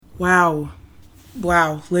Wow.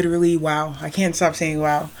 Wow. Literally, wow. I can't stop saying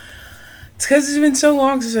wow. It's because it's been so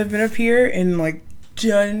long since I've been up here and,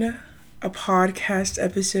 done a podcast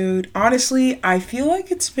episode. Honestly, I feel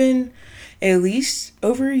like it's been at least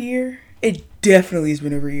over a year. It definitely has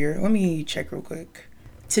been over a year. Let me check real quick.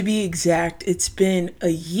 To be exact, it's been a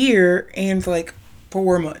year and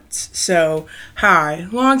 4 months. So, hi,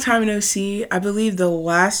 long time no see. I believe the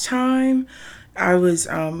last time I was,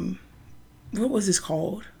 what was this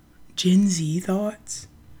called? Gen Z Thoughts?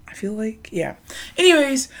 I feel like, yeah.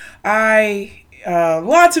 Anyways,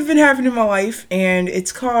 lots have been happening in my life, and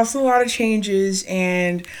it's caused a lot of changes,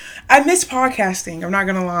 and I miss podcasting, I'm not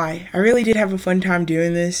gonna lie. I really did have a fun time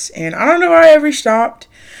doing this, and I don't know why I ever stopped.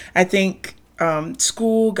 I think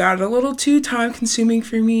school got a little too time consuming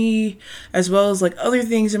for me, as well as other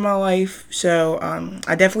things in my life. So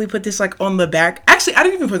I definitely put this on the back. Actually, I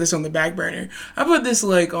didn't even put this on the back burner. I put this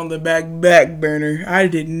on the back burner. I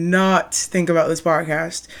did not think about this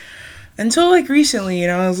podcast until recently,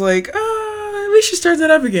 and I was like, we should start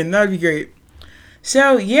that up again. That would be great.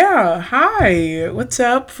 So yeah, hi, what's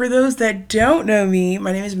up? For those that don't know me,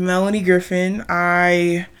 my name is Melanie Griffin.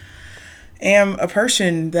 I am a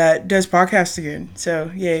person that does podcasts again.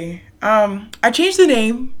 So yay. I changed the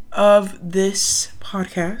name of this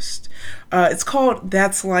podcast. It's called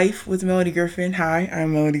That's Life with Melanie Griffin. Hi,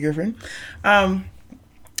 I'm Melanie Griffin. I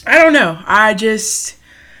don't know. I just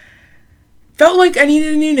felt like I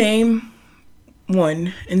needed a new name.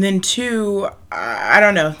 One. And then two, I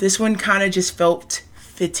don't know. This one kind of just felt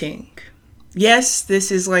fitting. Yes,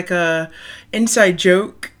 this is a inside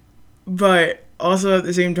joke, but also at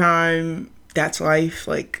the same time, that's life.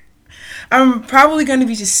 I'm probably going to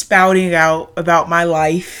be just spouting out about my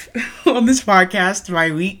life on this podcast,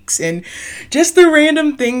 my weeks, and just the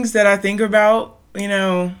random things that I think about,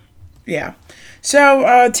 yeah.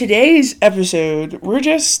 So, today's episode, we're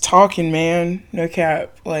just talking, man. No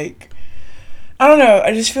cap. I don't know.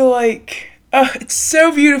 I just feel it's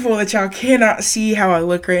so beautiful that y'all cannot see how I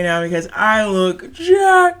look right now because I look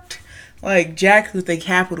jacked. Jacked with a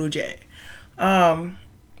capital J.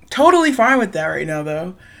 Totally fine with that right now,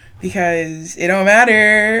 though, because it don't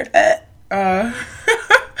matter.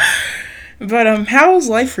 But how's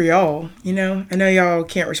life for y'all? I know y'all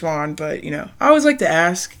can't respond, but I always like to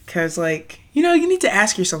ask because you need to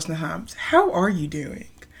ask yourself sometimes, how are you doing?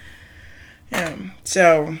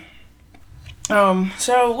 So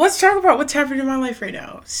let's talk about what's happening in my life right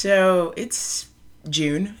now. So it's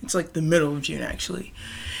June. It's the middle of June actually,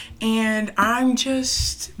 and I'm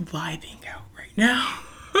just vibing out right now.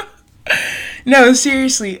 No,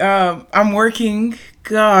 seriously, I'm working.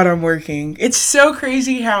 God, I'm working. It's so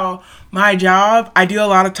crazy how my job, I do a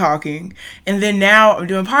lot of talking. And then now I'm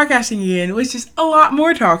doing podcasting again, which is a lot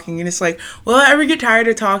more talking. And it's will I ever get tired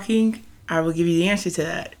of talking? I will give you the answer to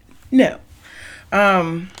that. No.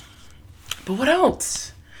 But what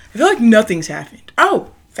else? I feel like nothing's happened.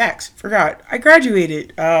 Oh, facts. Forgot. I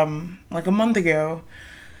graduated, a month ago,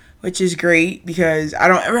 which is great because I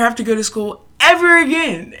don't ever have to go to school ever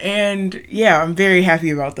again. And yeah, I'm very happy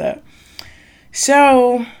about that.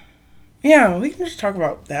 So, yeah, we can just talk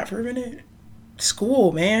about that for a minute.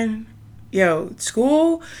 School, man. Yo,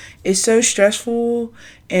 school is so stressful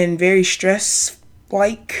and very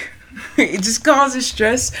stress-like. It just causes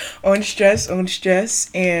stress on stress on stress.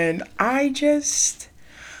 And I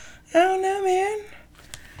don't know, man.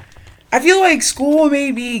 I feel like school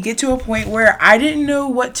made me get to a point where I didn't know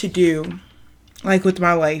what to do, with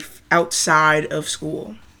my life outside of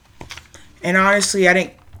school. And honestly, I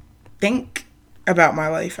didn't think about my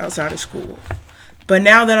life outside of school. But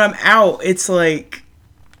now that I'm out, it's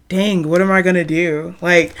dang, what am I gonna do?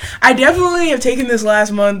 I definitely have taken this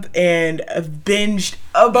last month and have binged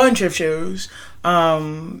a bunch of shows.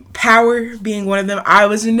 Power being one of them. I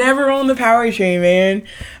was never on the Power train, man.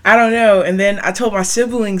 I don't know. And then I told my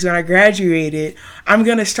siblings when I graduated, I'm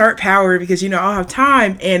gonna start Power because I'll have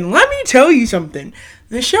time. And let me tell you something.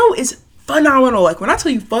 The show is phenomenal. When I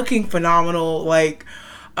tell you fucking phenomenal, what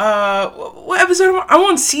episode I'm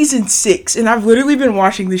on season 6, and I've literally been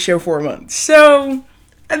watching the show for a month. So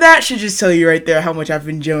that should just tell you right there how much I've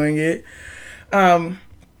been enjoying it.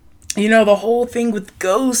 The whole thing with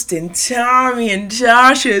Ghost and Tommy and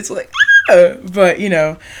Tasha, it's but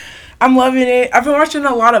I'm loving it. I've been watching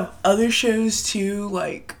a lot of other shows too.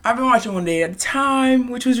 I've been watching One Day at a Time,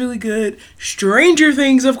 which was really good. Stranger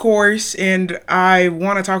Things, of course, and I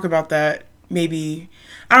want to talk about that maybe.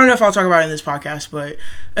 I don't know if I'll talk about it in this podcast, but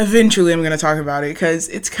eventually I'm going to talk about it because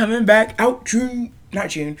it's coming back out July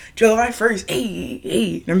 1st.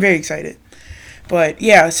 Hey, I'm very excited. But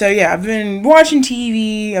yeah, I've been watching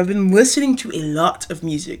TV. I've been listening to a lot of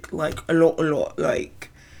music, a lot.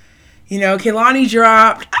 Kehlani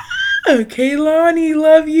dropped. Kehlani,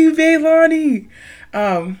 love you, Baylani.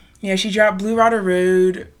 Yeah, she dropped Blue Water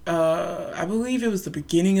Road. I believe it was the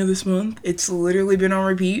beginning of this month. It's literally been on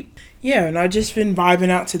repeat. Yeah, and I've just been vibing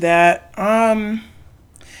out to that.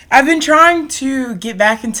 I've been trying to get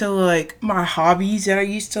back into like my hobbies that I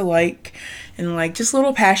used to like, and like just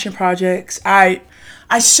little passion projects. I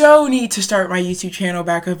so need to start my YouTube channel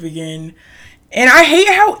back up again. And I hate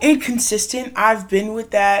how inconsistent I've been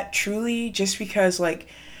with that, truly, just because like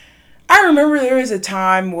I remember there was a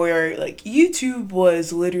time where like YouTube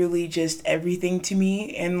was literally just everything to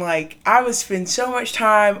me, and like I would spend so much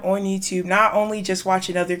time on YouTube, not only just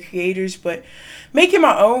watching other creators, but making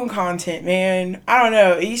my own content, man. I don't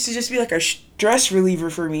know. It used to just be like a stress reliever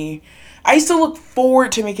for me. I used to look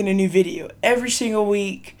forward to making a new video every single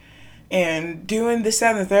week and doing this,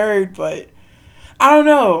 that, and the third, but I don't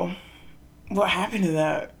know what happened to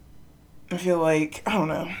that. I feel like, I don't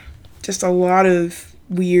know, just a lot of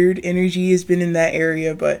weird energy has been in that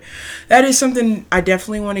area, but that is something I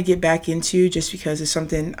definitely want to get back into just because it's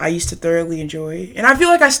something I used to thoroughly enjoy, and I feel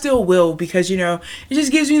like I still will, because it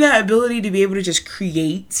just gives me that ability to be able to just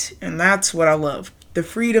create, and that's what I love, the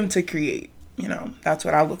freedom to create. That's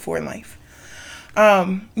what I look for in life.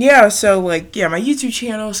 Yeah, so like, yeah, my YouTube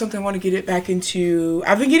channel is something I want to get it back into.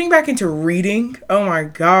 I've been getting back into reading. Oh my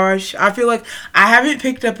gosh, I feel like I haven't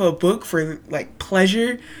picked up a book for like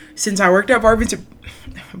pleasure since I worked at Barnes and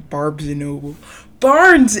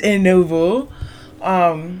Noble.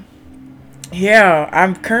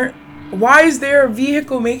 Yeah, why is there a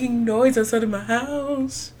vehicle making noise outside of my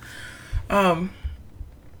house?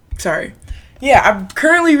 Sorry. Yeah, I'm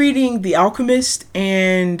currently reading The Alchemist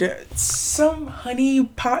and some honey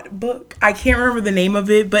pot book. I can't remember the name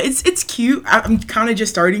of it, but it's cute. I'm kind of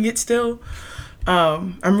just starting it still.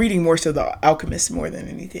 I'm reading more so The Alchemist more than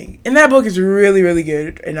anything. And that book is really, really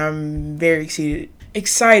good, and I'm very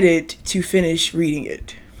excited to finish reading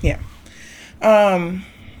it. Yeah.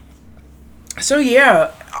 So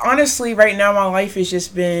yeah, honestly, right now my life has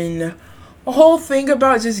just been a whole thing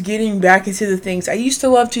about just getting back into the things I used to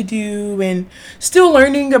love to do and still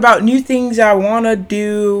learning about new things I want to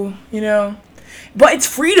do, But it's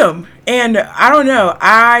freedom. And I don't know,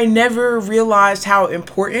 I never realized how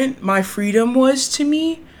important my freedom was to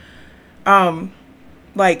me.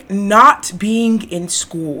 Like not being in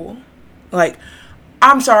school. Like,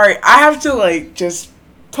 I'm sorry, I have to like just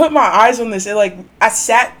put my eyes on this. I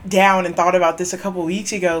sat down and thought about this a couple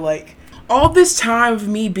weeks ago. Like, all this time of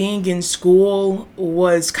me being in school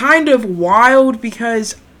was kind of wild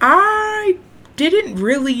because I didn't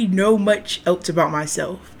really know much else about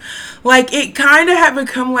myself. Like, it kind of had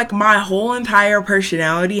become like my whole entire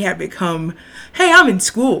personality had become, hey, I'm in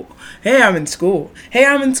school. Hey, I'm in school. Hey,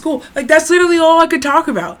 I'm in school. Like, that's literally all I could talk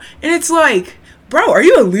about. And it's like, bro, are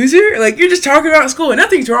you a loser? Like, you're just talking about school. And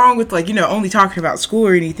nothing's wrong with, like, only talking about school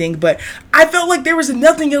or anything. But I felt like there was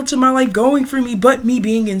nothing else in my life going for me but me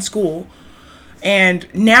being in school. And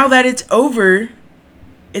now that it's over,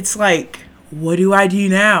 it's like, what do I do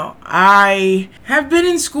now? I have been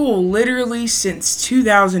in school literally since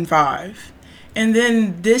 2005. And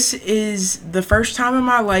then this is the first time in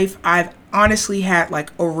my life I've honestly had like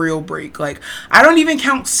a real break. Like, I don't even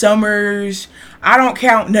count summers. I don't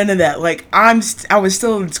count none of that. Like, I was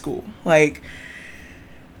still in school. Like,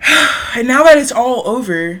 and now that it's all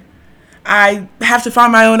over, I have to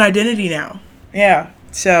find my own identity now. Yeah.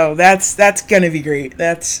 So that's gonna be great.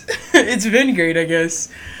 It's been great, I guess.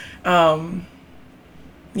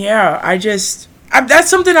 Yeah, that's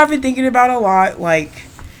something I've been thinking about a lot. Like,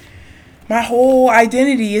 my whole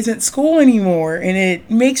identity isn't school anymore, and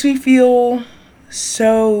it makes me feel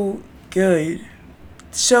so good,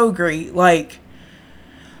 so great. Like,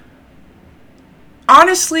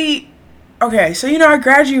 honestly, okay, so I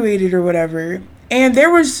graduated or whatever, and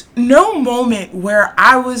there was no moment where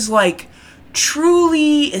I was like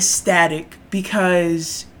truly ecstatic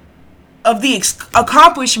because of the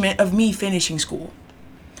accomplishment of me finishing school.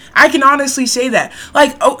 I can honestly say that.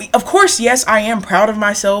 Like, oh, of course, yes, I am proud of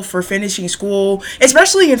myself for finishing school,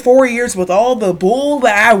 especially in 4 years with all the bull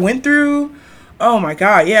that I went through. Oh my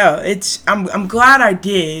God, yeah, I'm glad I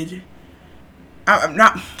did.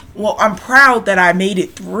 I'm proud that I made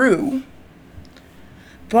it through,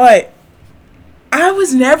 but I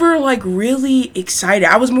was never like really excited.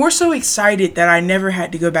 I was more so excited that I never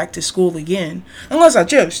had to go back to school again, unless I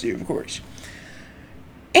chose to, of course.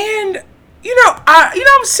 And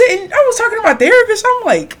I was talking to my therapist. I'm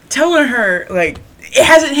like telling her like it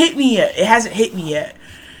hasn't hit me yet. It hasn't hit me yet.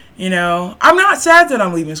 I'm not sad that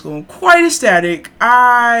I'm leaving school. I'm quite ecstatic.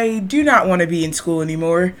 I do not want to be in school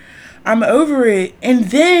anymore. I'm over it. And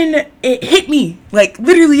then it hit me. Like,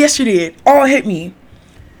 literally yesterday, it all hit me.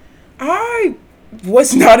 I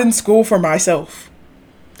was not in school for myself.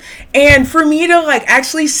 And for me to, like,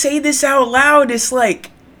 actually say this out loud, it's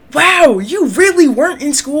like, wow, you really weren't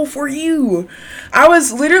in school for you. I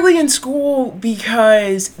was literally in school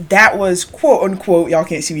because that was, quote unquote, y'all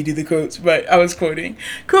can't see me do the quotes, but I was quoting,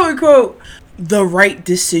 quote unquote, the right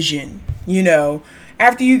decision. You know,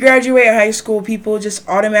 after you graduate high school, people just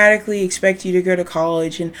automatically expect you to go to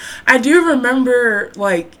college. And I do remember,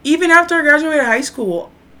 like, even after I graduated high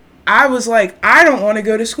school, I was like, I don't want to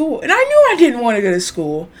go to school. And I knew I didn't want to go to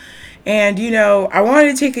school. And, you know, I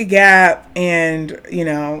wanted to take a gap, and, you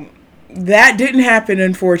know, that didn't happen,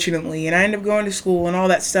 unfortunately. And I ended up going to school, and all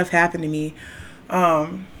that stuff happened to me.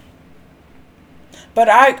 But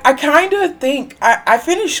I kind of think I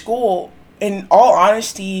finished school, in all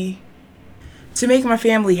honesty, to make my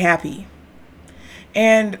family happy.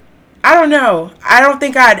 And I don't know. I don't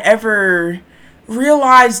think I'd ever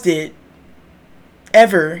realized it,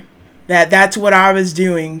 ever, that that's what I was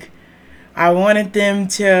doing. I wanted them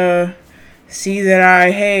to see that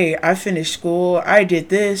I finished school, I did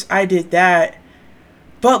this, I did that.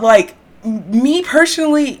 But, like, me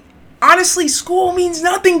personally, honestly, school means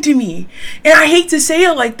nothing to me. And I hate to say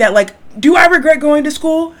it like that. Like, do I regret going to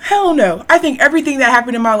school? Hell no. I think everything that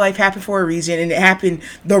happened in my life happened for a reason, and it happened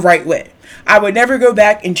the right way. I would never go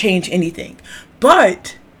back and change anything.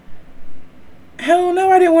 But, hell no,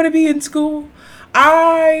 I didn't want to be in school.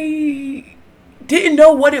 I didn't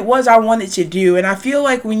know what it was I wanted to do. And I feel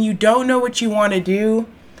like when you don't know what you want to do,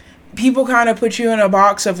 people kind of put you in a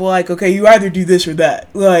box of, like, okay, you either do this or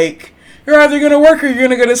that. Like, you're either going to work or you're going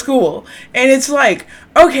to go to school. And it's like,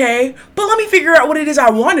 okay, but let me figure out what it is I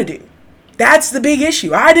want to do. That's the big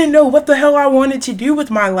issue. I didn't know what the hell I wanted to do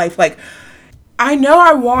with my life. Like, I know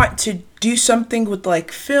I want to do something with,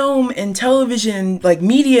 like, film and television, like,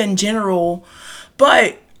 media in general.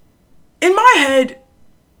 But in my head,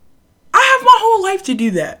 I have my whole life to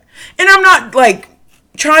do that. And I'm not, like,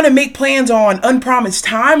 trying to make plans on unpromised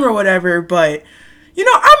time or whatever, but, you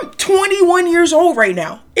know, I'm 21 years old right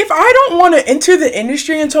now. If I don't want to enter the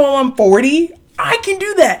industry until I'm 40, I can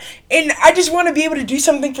do that. And I just want to be able to do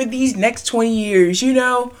something for these next 20 years, you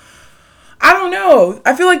know? I don't know.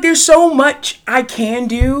 I feel like there's so much I can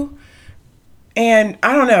do, and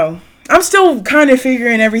I don't know. I'm still kind of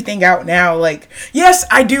figuring everything out now. Like, yes,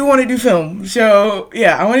 I do want to do film. So,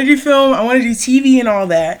 yeah, I want to do film. I want to do TV and all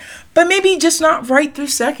that. But maybe just not right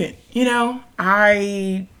this second. You know,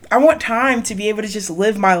 I want time to be able to just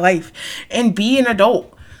live my life and be an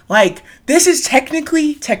adult. Like, this is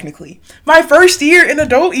technically, my first year in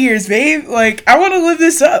adult years, babe. Like, I want to live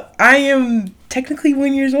this up. I am technically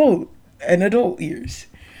 1 year old in adult years.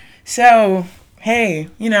 So, hey,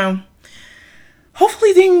 you know,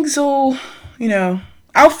 hopefully things will, you know,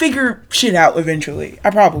 I'll figure shit out eventually. I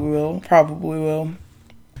probably will.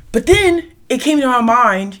 But then it came to my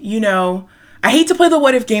mind, you know, I hate to play the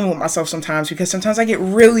what if game with myself sometimes because sometimes I get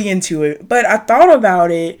really into it. But I thought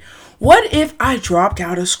about it. What if I dropped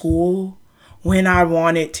out of school when I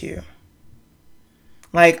wanted to?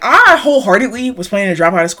 Like, I wholeheartedly was planning to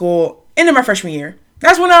drop out of school into my freshman year.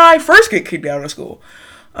 That's when I first get kicked out of school.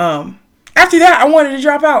 After that, I wanted to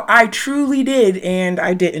drop out. I truly did, and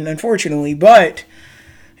I didn't, unfortunately. But,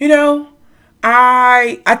 you know,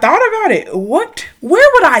 I thought about it. Where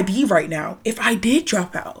would I be right now if I did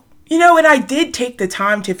drop out? You know, and I did take the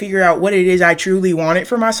time to figure out what it is I truly wanted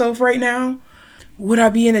for myself right now. Would I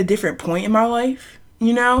be in a different point in my life?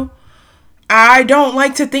 You know? I don't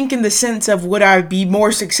like to think in the sense of would I be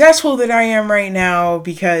more successful than I am right now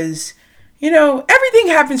because, you know, everything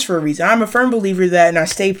happens for a reason. I'm a firm believer of that, and I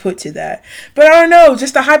stay put to that. But I don't know,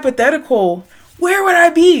 just a hypothetical, where would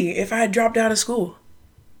I be if I had dropped out of school?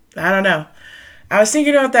 I don't know. I was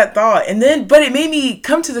thinking about that thought, but it made me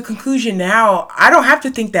come to the conclusion now, I don't have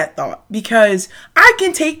to think that thought because I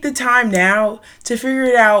can take the time now to figure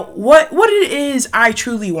it out what it is I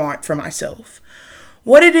truly want for myself.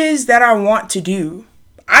 What it is that I want to do.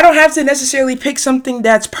 I don't have to necessarily pick something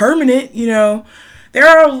that's permanent, you know. There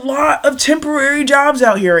are a lot of temporary jobs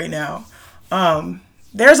out here right now.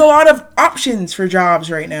 There's a lot of options for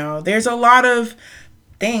jobs right now. There's a lot of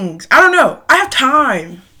things. I don't know. I have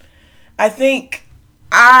time. I think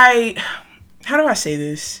how do I say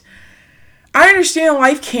this? I understand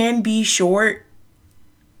life can be short,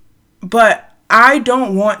 but I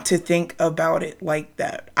don't want to think about it like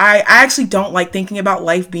that. I actually don't like thinking about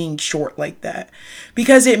life being short like that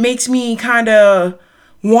because it makes me kind of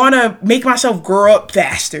want to make myself grow up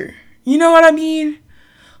faster. You know what I mean?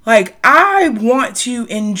 Like, I want to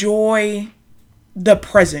enjoy the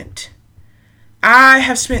present. I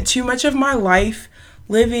have spent too much of my life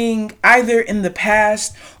living either in the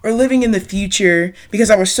past or living in the future because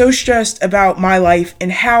I was so stressed about my life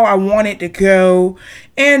and how I want it to go.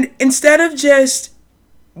 And instead of just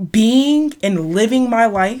being and living my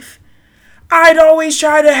life, I'd always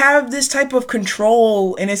try to have this type of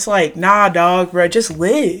control, and it's like, nah, dog, bro, just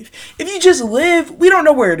live. If you just live, we don't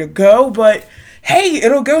know where to go, but hey,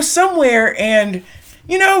 it'll go somewhere, and,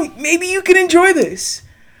 maybe you can enjoy this.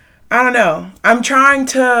 I don't know. I'm trying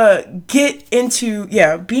to get into,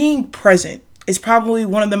 being present is probably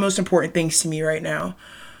one of the most important things to me right now.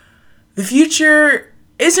 The future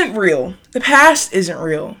isn't real. The past isn't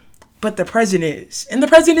real, but the present is. And the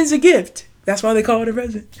present is a gift. That's why they call it a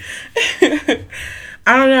present.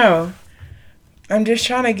 I don't know. I'm just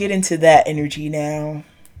trying to get into that energy now.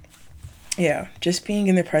 Yeah, just being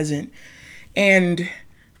in the present. And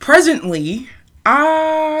presently,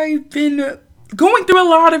 I've been going through a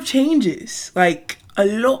lot of changes. Like, a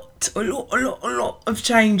lot of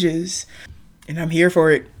changes. And I'm here for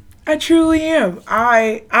it. I truly am.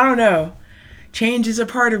 I don't know. Change is a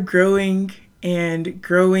part of growing. And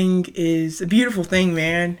growing is a beautiful thing,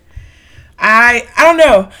 man. I don't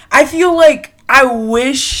know. I feel like I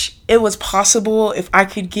wish it was possible if I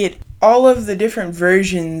could get all of the different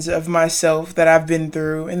versions of myself that I've been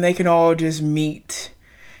through and they can all just meet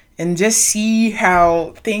and just see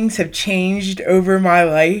how things have changed over my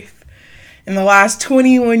life in the last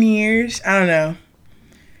 21 years. I don't know.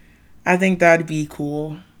 I think that'd be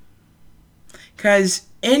cool. Because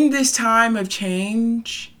in this time of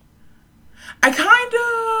change, I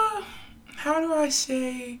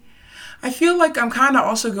feel like I'm kind of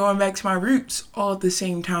also going back to my roots all at the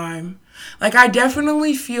same time. Like, I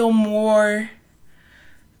definitely feel more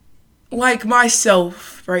like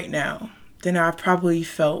myself right now than I probably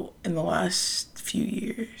felt in the last few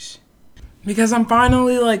years. Because I'm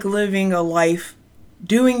finally, living a life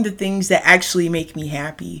doing the things that actually make me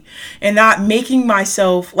happy and not making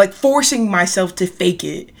myself, forcing myself to fake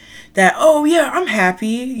it. That, oh, yeah, I'm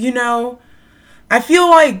happy,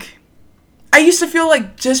 I used to feel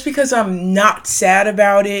like just because I'm not sad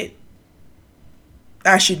about it,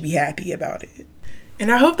 I should be happy about it.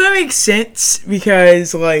 And I hope that makes sense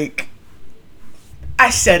because, I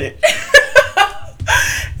said it.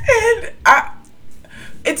 And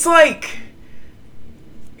it's like,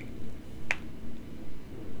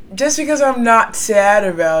 just because I'm not sad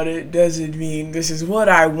about it doesn't mean this is what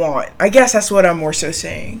I want. I guess that's what I'm more so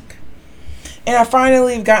saying. And I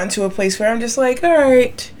finally have gotten to a place where I'm just like, all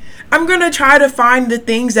right, I'm going to try to find the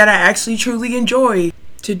things that I actually truly enjoy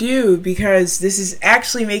to do because this is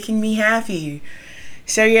actually making me happy.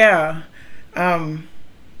 So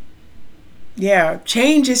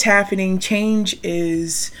change is happening. Change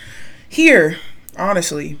is here,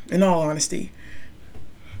 honestly, in all honesty.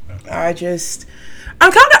 I'm just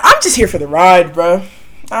here for the ride, bro.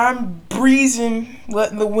 I'm breezing,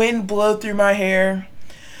 letting the wind blow through my hair,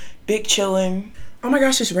 big chilling. Oh my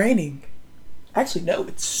gosh, it's raining. Actually, no,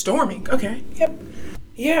 it's storming. Okay, yep.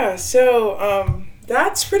 Yeah, so,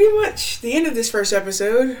 that's pretty much the end of this first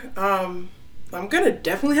episode. I'm gonna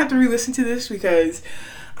definitely have to re-listen to this because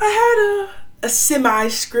I had a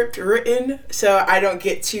semi-script written, so I don't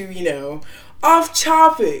get too, off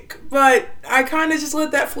topic, but I kind of just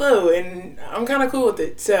let that flow, and I'm kind of cool with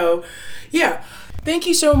it. So, yeah. Thank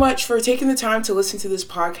you so much for taking the time to listen to this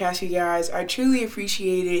podcast, you guys. I truly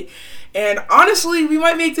appreciate it. And honestly, we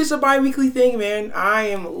might make this a bi-weekly thing, man. I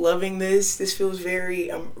am loving this. This feels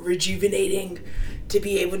very rejuvenating to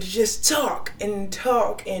be able to just talk and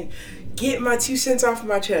get my 2 cents off of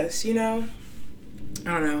my chest, I don't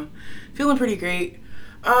know. Feeling pretty great.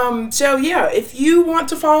 So yeah, if you want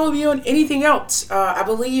to follow me on anything else, I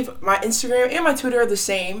believe my Instagram and my Twitter are the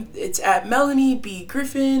same. It's at Melanie B.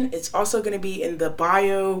 Griffin. It's also going to be in the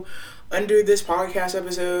bio under this podcast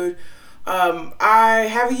episode. I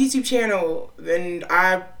have a YouTube channel and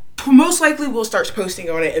I most likely will start posting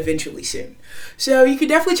on it eventually soon. So you can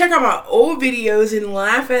definitely check out my old videos and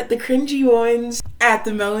laugh at the cringy ones at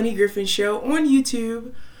the Melanie Griffin Show on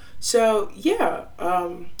YouTube. So yeah,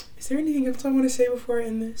 is there anything else I want to say before I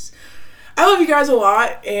end this? I love you guys a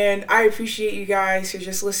lot, and I appreciate you guys for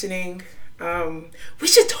just listening. We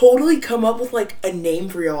should totally come up with a name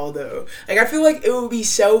for y'all though. I feel like it would be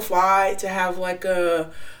so fly to have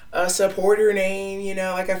a supporter name,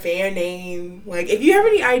 a fan name. If you have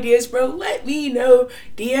any ideas, bro, let me know.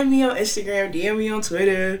 DM me on Instagram, DM me on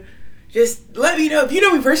Twitter. Just let me know. If you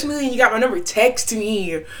know me personally and you got my number, text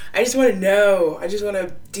me. I just want to know. I just want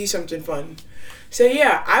to do something fun. So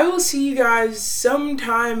yeah, I will see you guys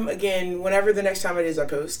sometime again, whenever the next time it is I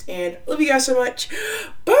post. And love you guys so much.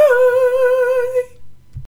 Bye!